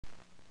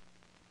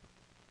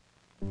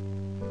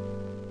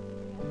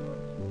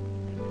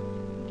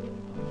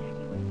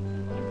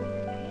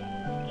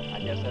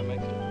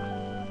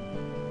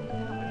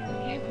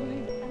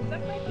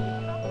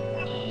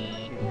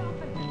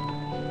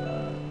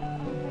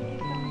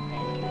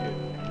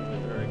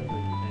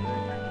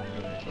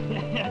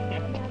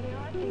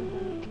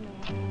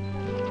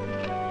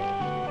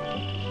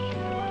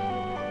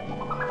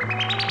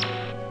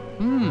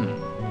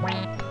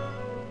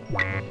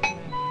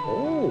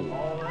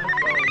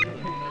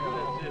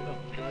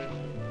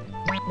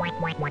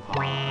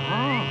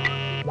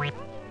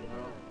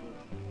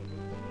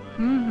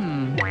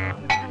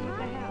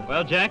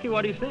Well, Jackie,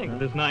 what do you think of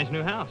this nice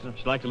new house? Would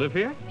you like to live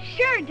here?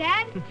 Sure,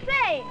 Dad.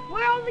 Say,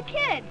 where are all the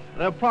kids?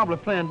 They're probably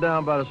playing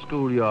down by the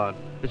schoolyard.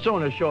 It's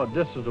only a short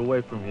distance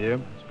away from here.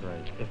 That's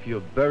great. If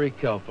you're very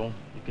careful,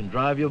 you can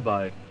drive your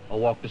bike or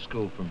walk to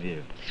school from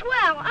here.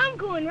 Swell, I'm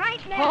going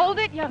right now. Hold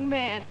it, young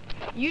man.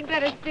 You'd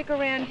better stick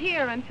around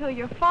here until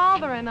your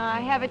father and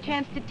I have a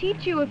chance to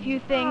teach you a few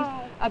things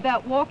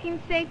about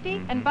walking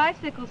safety and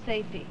bicycle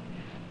safety.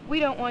 We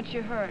don't want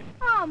you hurt.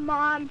 Oh,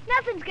 Mom,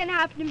 nothing's gonna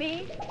happen to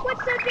me.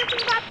 What's so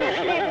different about this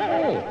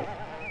neighborhood? Oh,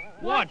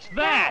 what's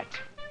that?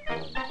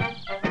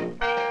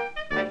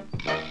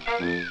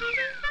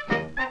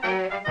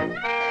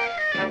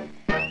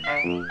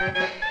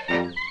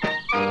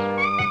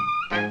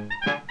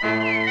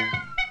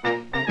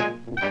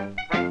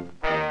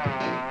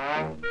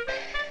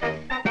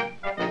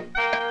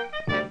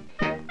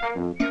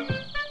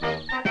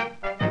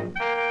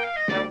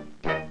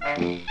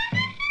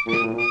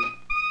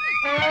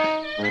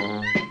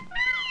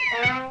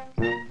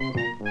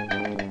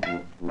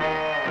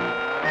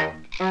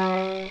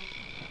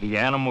 The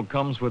animal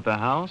comes with the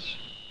house?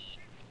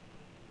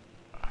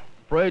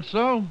 Afraid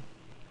so.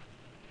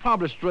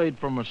 Probably strayed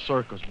from a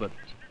circus, but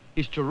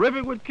he's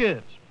terrific with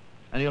kids,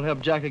 and he'll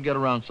help Jackie get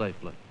around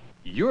safely.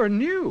 You're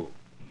new.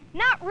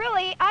 Not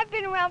really. I've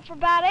been around for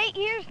about 8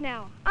 years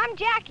now. I'm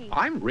Jackie.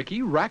 I'm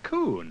Ricky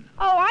Raccoon.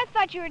 Oh, I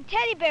thought you were a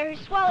teddy bear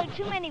who swallowed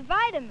too many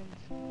vitamins.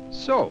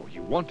 So,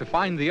 you want to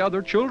find the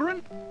other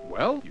children?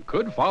 Well, you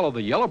could follow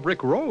the yellow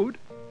brick road,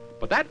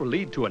 but that will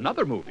lead to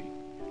another movie.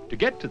 To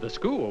get to the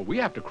school, we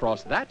have to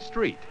cross that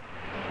street.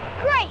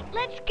 Great,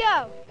 let's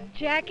go.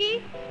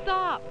 Jackie,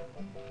 stop.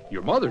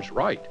 Your mother's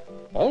right.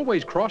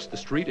 Always cross the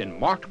street in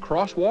marked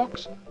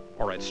crosswalks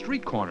or at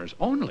street corners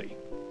only.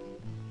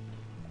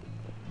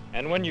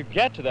 And when you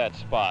get to that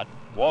spot,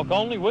 walk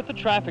only with the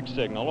traffic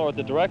signal or at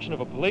the direction of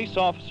a police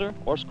officer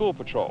or school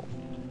patrol.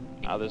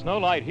 Now, there's no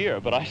light here,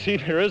 but I see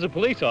there is a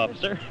police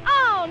officer.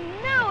 Oh,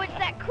 no, it's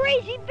that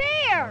crazy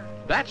bear.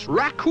 That's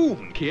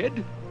Raccoon,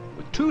 kid,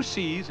 with 2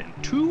 C's and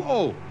 2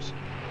 O's.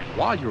 And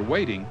while you're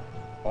waiting,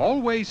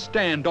 always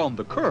stand on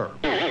the curb,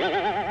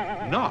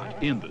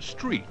 not in the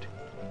street.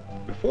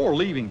 Before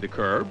leaving the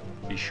curb,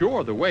 be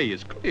sure the way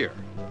is clear.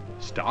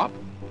 Stop,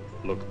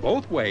 look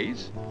both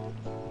ways,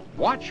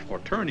 watch for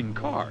turning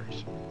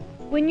cars.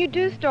 When you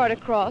do start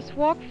across,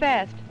 walk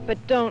fast,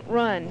 but don't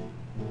run.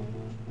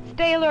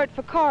 Stay alert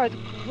for cars,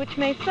 which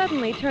may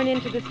suddenly turn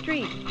into the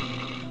street.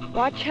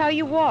 Watch how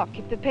you walk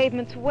if the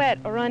pavement's wet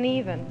or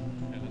uneven.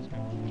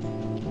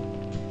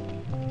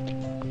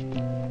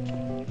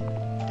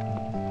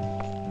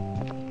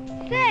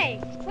 Say,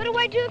 what do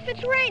I do if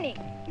it's raining?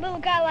 A little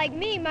guy like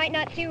me might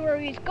not see where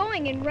he's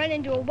going and run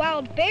into a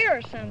wild bear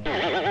or something.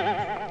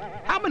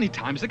 How many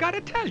times I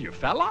gotta tell you,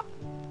 fella?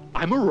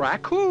 I'm a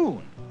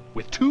raccoon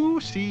with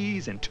 2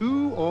 C's and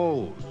 2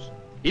 O's.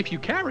 If you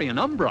carry an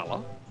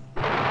umbrella,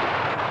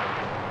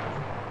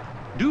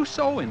 do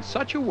so in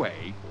such a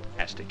way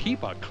as to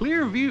keep a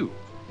clear view,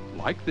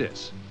 like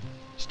this.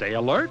 Stay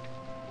alert,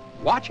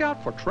 watch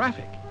out for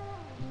traffic.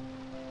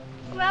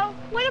 Well,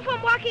 what if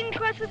I'm walking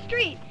across the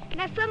street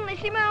and I suddenly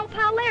see my old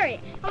pal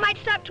Larry? I might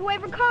stop to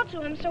wave or call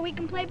to him so we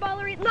can play ball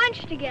or eat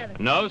lunch together.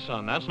 No,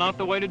 son, that's not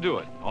the way to do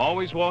it.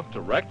 Always walk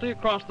directly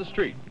across the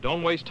street.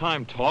 Don't waste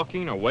time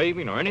talking or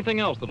waving or anything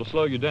else that'll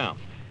slow you down.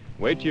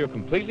 Wait till you're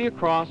completely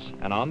across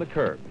and on the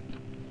curb.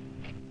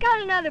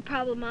 Got another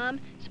problem, Mom.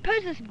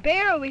 Suppose this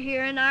bear over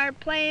here and I are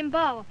playing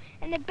ball,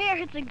 and the bear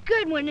hits a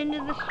good one into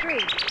the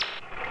street.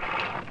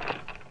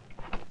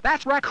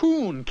 That's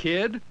Raccoon,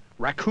 kid.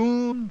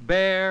 Raccoon,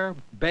 bear,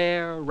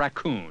 bear,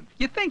 raccoon.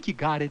 You think you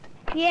got it?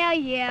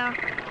 Yeah.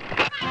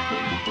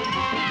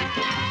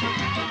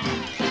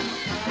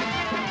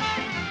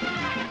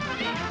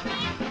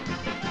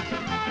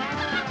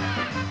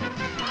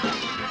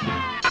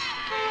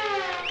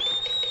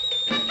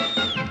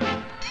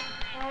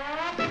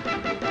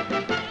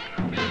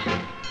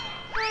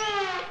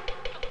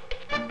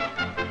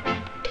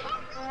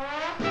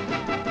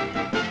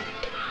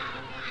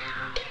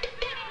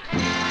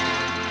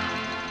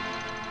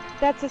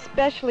 That's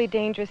especially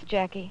dangerous,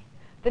 Jackie.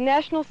 The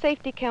National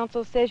Safety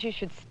Council says you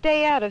should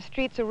stay out of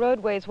streets or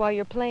roadways while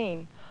you're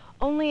playing.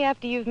 Only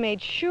after you've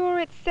made sure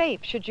it's safe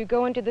should you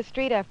go into the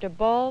street after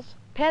balls,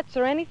 pets,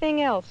 or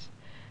anything else.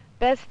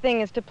 Best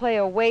thing is to play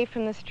away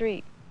from the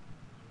street.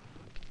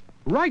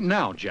 Right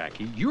now,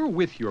 Jackie, you're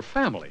with your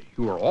family,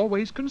 who are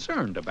always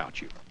concerned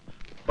about you.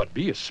 But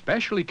be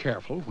especially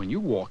careful when you're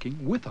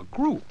walking with a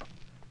group,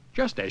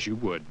 just as you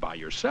would by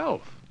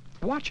yourself.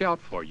 Watch out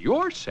for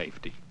your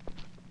safety.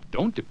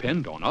 Don't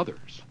depend on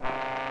others.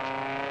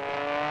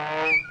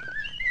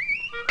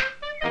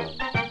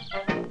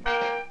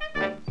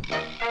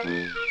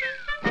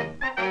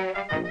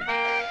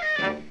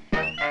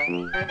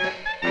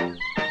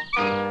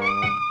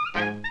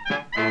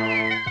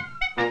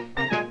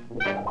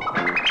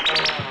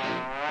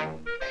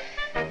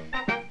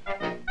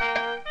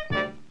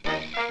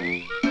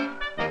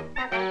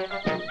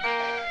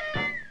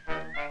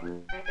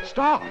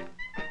 Stop.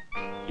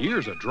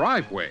 Here's a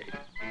driveway.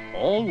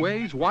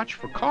 Always watch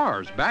for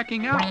cars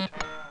backing out.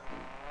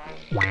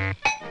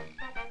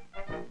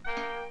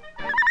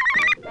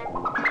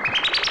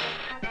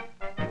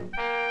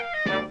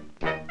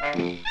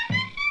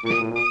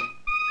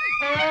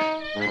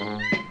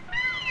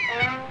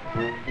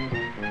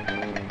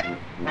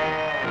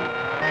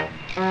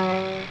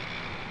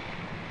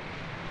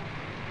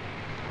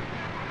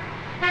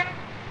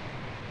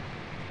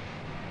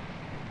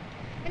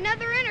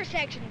 Another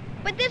intersection,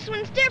 but this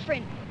one's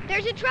different.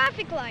 There's a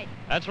traffic light.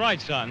 That's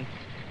right, son.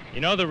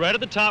 You know, the red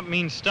at the top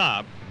means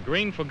stop,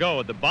 green for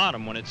go at the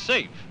bottom when it's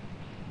safe.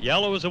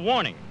 Yellow is a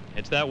warning.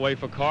 It's that way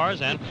for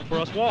cars and for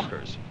us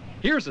walkers.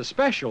 Here's a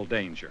special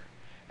danger.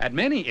 At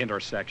many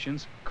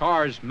intersections,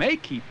 cars may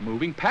keep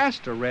moving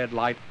past a red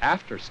light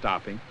after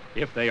stopping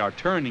if they are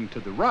turning to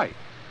the right.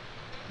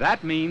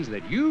 That means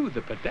that you,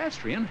 the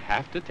pedestrian,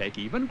 have to take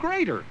even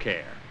greater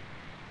care.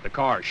 The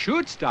car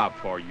should stop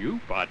for you,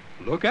 but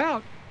look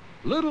out.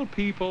 Little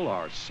people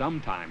are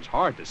sometimes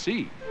hard to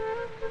see.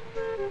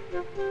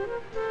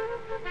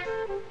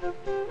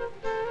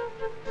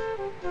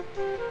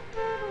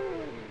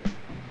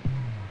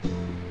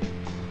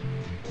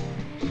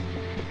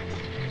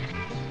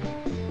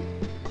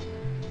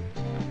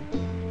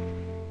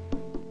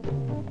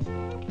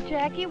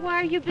 Jackie, why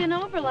are you bent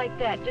over like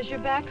that? Does your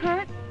back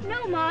hurt?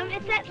 No, Mom,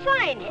 it's that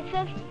sign. It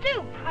says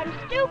stoop. I'm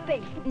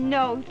stooping.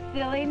 No,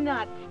 silly,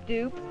 not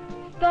stoop.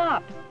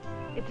 Stop.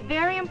 It's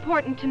very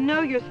important to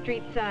know your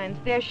street signs,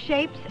 their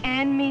shapes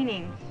and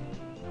meanings.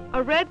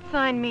 A red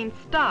sign means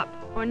stop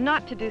or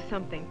not to do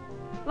something,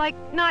 like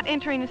not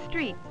entering a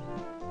street.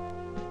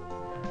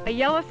 A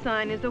yellow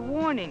sign is a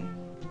warning.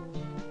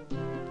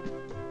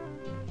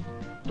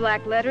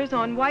 Black letters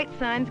on white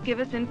signs give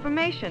us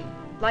information,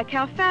 like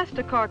how fast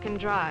a car can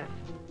drive.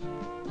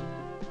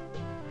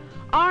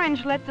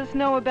 Orange lets us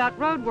know about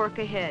road work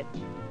ahead.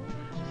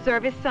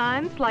 Service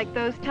signs, like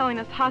those telling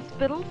us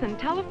hospitals and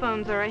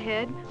telephones are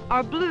ahead,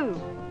 are blue.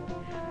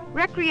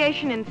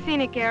 Recreation and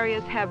scenic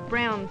areas have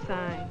brown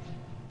signs.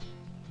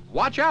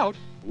 Watch out!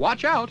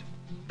 Watch out!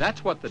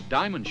 That's what the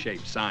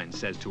diamond-shaped sign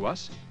says to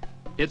us.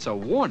 It's a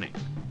warning,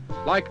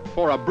 like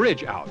for a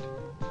bridge out.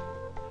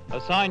 A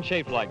sign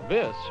shaped like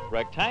this,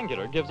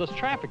 rectangular, gives us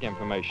traffic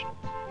information.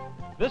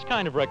 This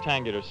kind of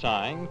rectangular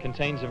sign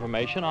contains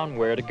information on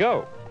where to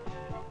go.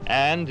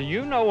 And do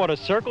you know what a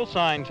circle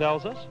sign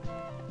tells us?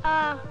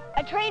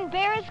 A train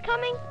bear is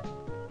coming?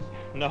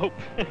 Nope.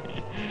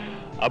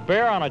 A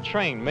bear on a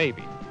train,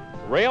 maybe.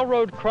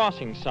 Railroad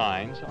crossing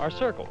signs are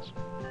circles.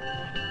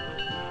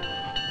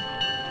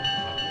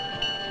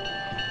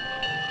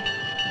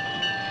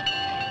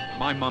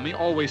 My mummy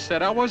always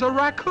said I was a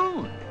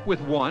raccoon with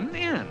one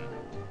N.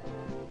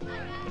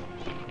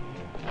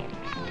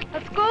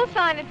 A school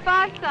sign is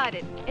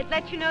five-sided. It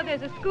lets you know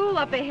there's a school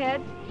up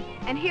ahead.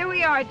 And here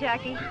we are,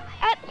 Jackie.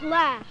 At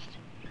last.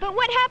 But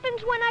what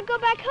happens when I go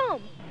back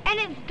home? And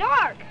it's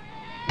dark.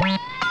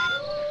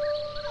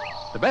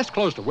 The best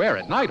clothes to wear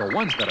at night are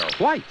ones that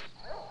are white.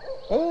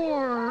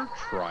 Or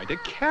try to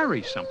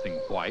carry something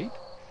white,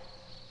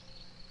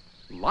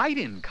 light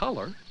in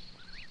color,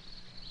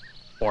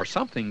 or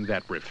something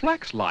that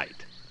reflects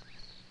light.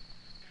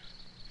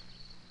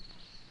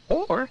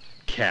 Or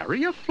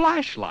carry a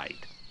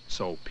flashlight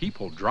so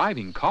people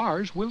driving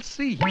cars will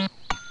see.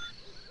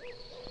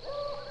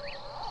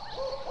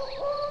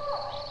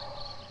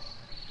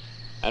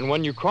 And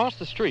when you cross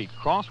the street,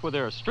 cross where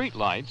there are street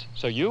lights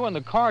so you and the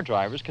car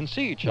drivers can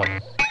see each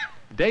other.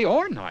 Day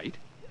or night,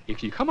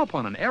 if you come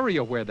upon an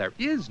area where there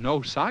is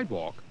no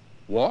sidewalk,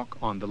 walk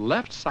on the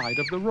left side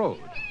of the road.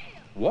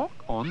 Walk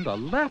on the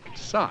left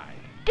side.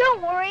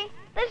 Don't worry.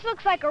 This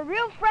looks like a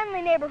real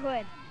friendly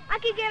neighborhood. I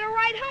could get a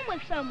ride home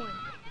with someone.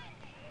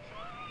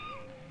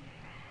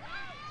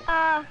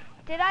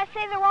 Did I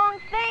say the wrong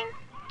thing?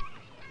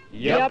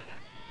 Yep.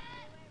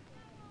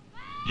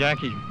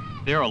 Jackie,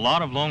 there are a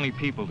lot of lonely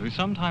people who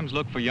sometimes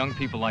look for young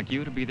people like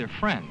you to be their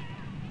friend.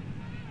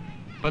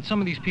 But some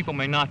of these people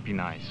may not be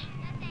nice.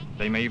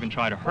 They may even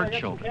try to hurt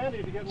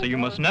children. So you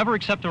must never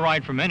accept a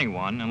ride from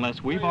anyone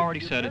unless we've already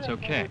said it's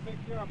okay.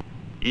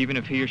 Even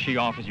if he or she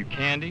offers you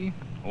candy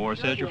or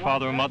says your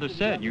father or mother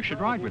said you should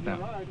ride with them.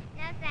 No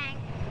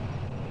thanks.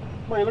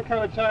 Well, you look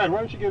kind of tired. Why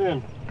don't you get in?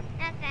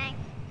 No thanks.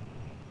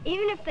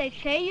 Even if they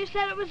say you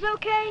said it was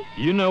okay?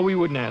 You know we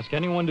wouldn't ask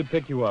anyone to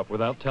pick you up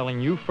without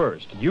telling you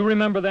first. You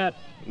remember that?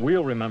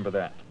 We'll remember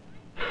that.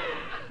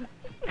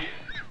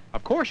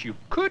 Of course, you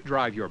could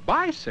drive your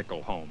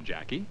bicycle home,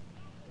 Jackie.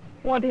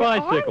 What There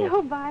bicycle? are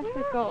no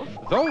bicycles.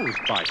 Those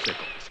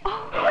bicycles.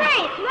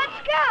 Great, let's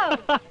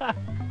go!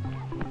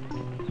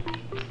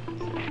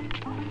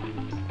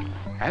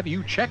 Have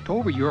you checked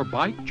over your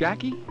bike,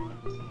 Jackie?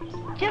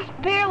 Just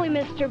barely,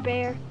 Mr.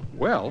 Bear.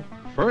 Well,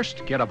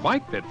 first get a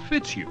bike that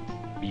fits you.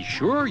 Be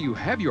sure you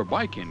have your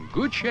bike in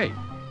good shape,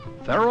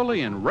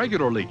 thoroughly and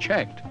regularly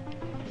checked,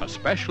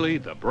 especially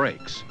the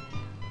brakes.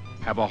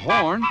 Have a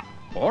horn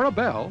or a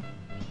bell,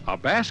 a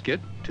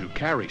basket to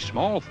carry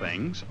small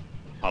things,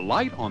 a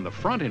light on the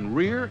front and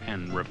rear,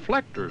 and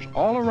reflectors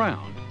all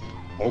around.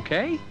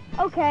 Okay?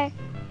 Okay.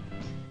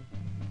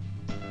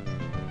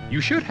 You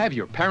should have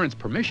your parents'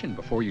 permission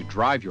before you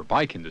drive your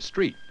bike in the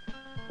street.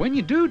 When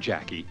you do,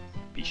 Jackie,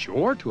 be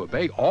sure to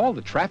obey all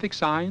the traffic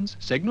signs,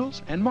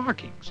 signals, and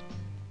markings.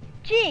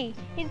 Gee,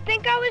 you'd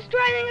think I was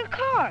driving a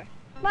car.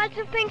 Lots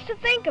of things to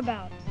think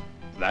about.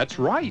 That's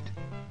right.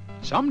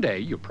 Someday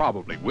you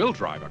probably will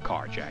drive a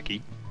car,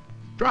 Jackie.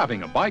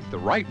 Driving a bike the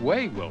right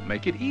way will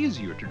make it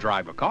easier to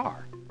drive a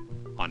car.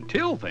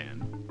 Until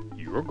then,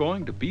 you're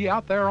going to be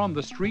out there on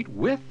the street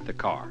with the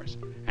cars,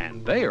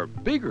 and they are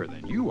bigger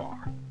than you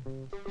are.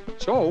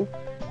 So,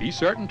 be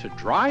certain to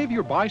drive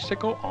your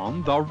bicycle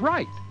on the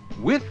right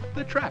with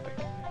the traffic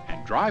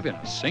and drive in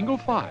a single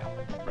file.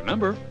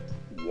 Remember,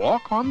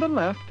 walk on the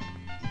left,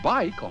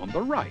 bike on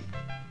the right.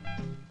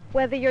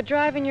 Whether you're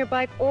driving your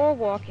bike or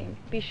walking,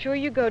 be sure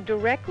you go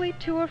directly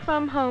to or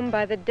from home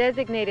by the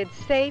designated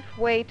safe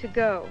way to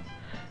go.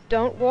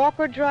 Don't walk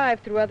or drive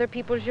through other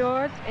people's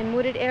yards, in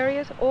wooded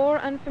areas, or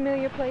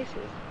unfamiliar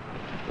places.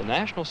 The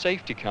National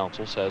Safety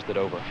Council says that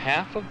over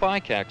half of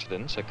bike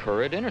accidents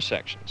occur at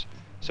intersections,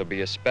 so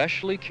be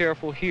especially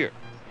careful here.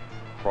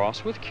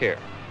 Cross with care.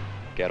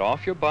 Get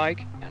off your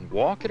bike and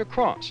walk it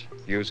across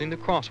using the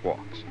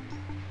crosswalks.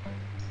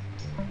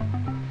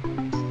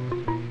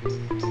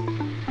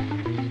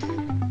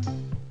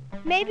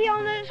 Maybe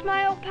I'll notice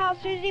my old pal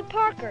Susie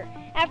Parker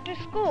after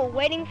school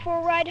waiting for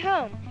a ride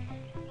home.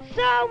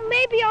 So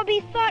maybe I'll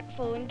be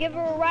thoughtful and give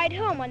her a ride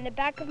home on the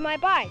back of my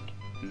bike.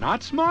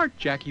 Not smart,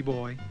 Jackie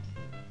boy.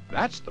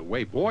 That's the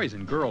way boys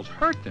and girls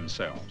hurt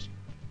themselves.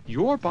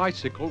 Your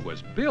bicycle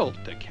was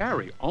built to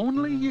carry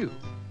only you.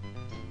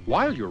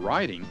 While you're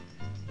riding,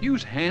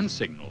 use hand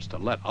signals to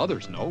let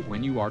others know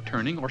when you are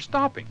turning or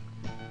stopping.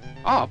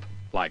 Up,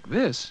 like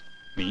this,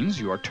 means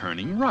you're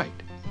turning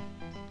right.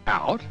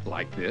 Out,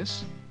 like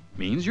this,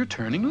 means you're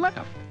turning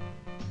left.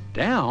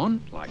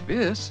 Down, like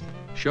this,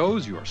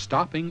 shows you're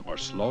stopping or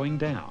slowing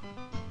down.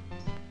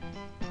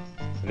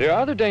 There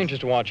are other dangers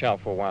to watch out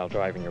for while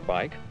driving your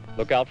bike.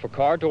 Look out for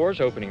car doors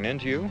opening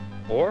into you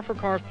or for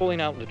cars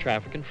pulling out into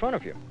traffic in front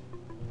of you.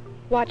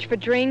 Watch for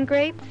drain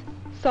grates,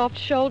 soft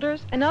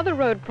shoulders, and other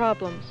road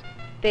problems.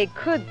 They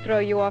could throw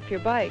you off your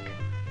bike.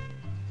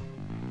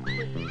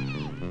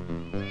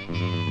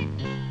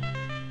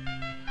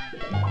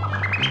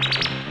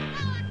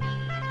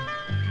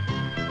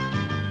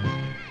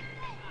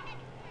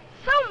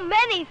 So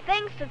many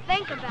things to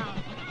think about.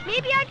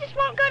 Maybe I just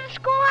won't go to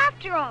school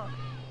after all.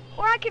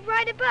 Or I could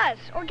ride a bus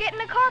or get in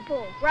a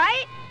carpool,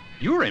 right?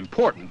 You're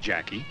important,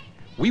 Jackie.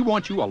 We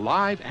want you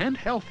alive and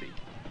healthy.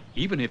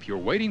 Even if you're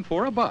waiting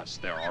for a bus,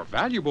 there are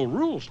valuable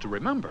rules to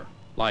remember,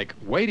 like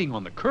waiting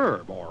on the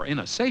curb or in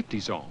a safety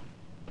zone.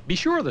 Be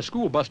sure the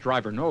school bus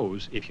driver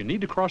knows if you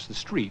need to cross the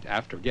street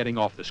after getting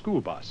off the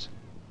school bus.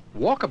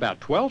 Walk about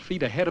 12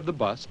 feet ahead of the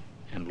bus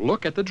and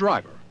look at the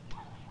driver.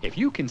 If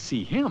you can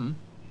see him,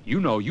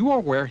 you know you are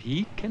where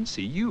he can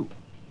see you.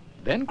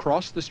 Then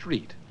cross the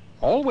street,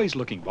 always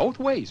looking both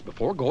ways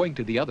before going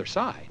to the other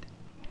side.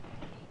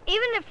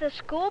 Even if the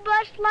school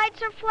bus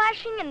lights are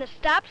flashing and the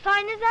stop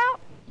sign is out?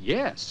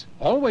 Yes,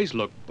 always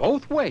look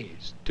both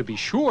ways to be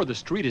sure the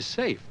street is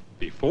safe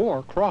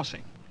before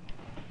crossing.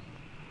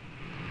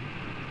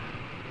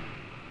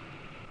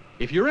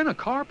 If you're in a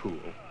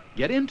carpool,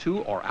 get into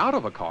or out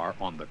of a car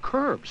on the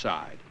curb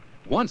side.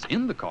 Once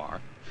in the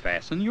car,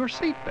 fasten your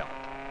seatbelt.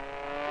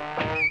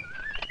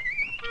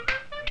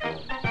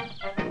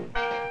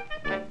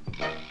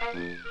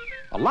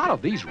 A lot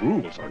of these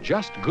rules are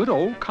just good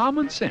old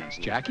common sense,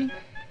 Jackie.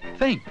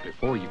 Think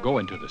before you go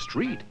into the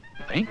street.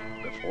 Think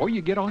before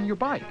you get on your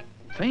bike.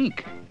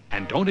 Think,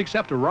 and don't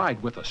accept a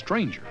ride with a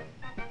stranger.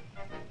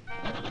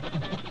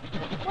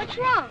 What's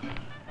wrong?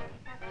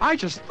 I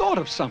just thought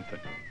of something.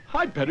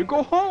 I'd better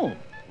go home.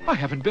 I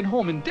haven't been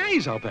home in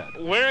days, I'll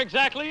bet. Where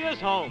exactly is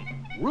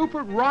home?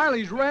 Rupert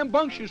Riley's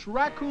rambunctious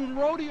Raccoon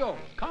Rodeo.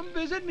 Come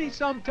visit me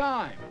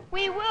sometime.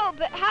 We will,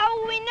 but how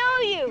will we know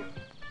you?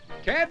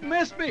 Can't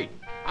miss me.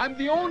 I'm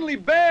the only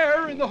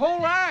bear in the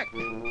whole act.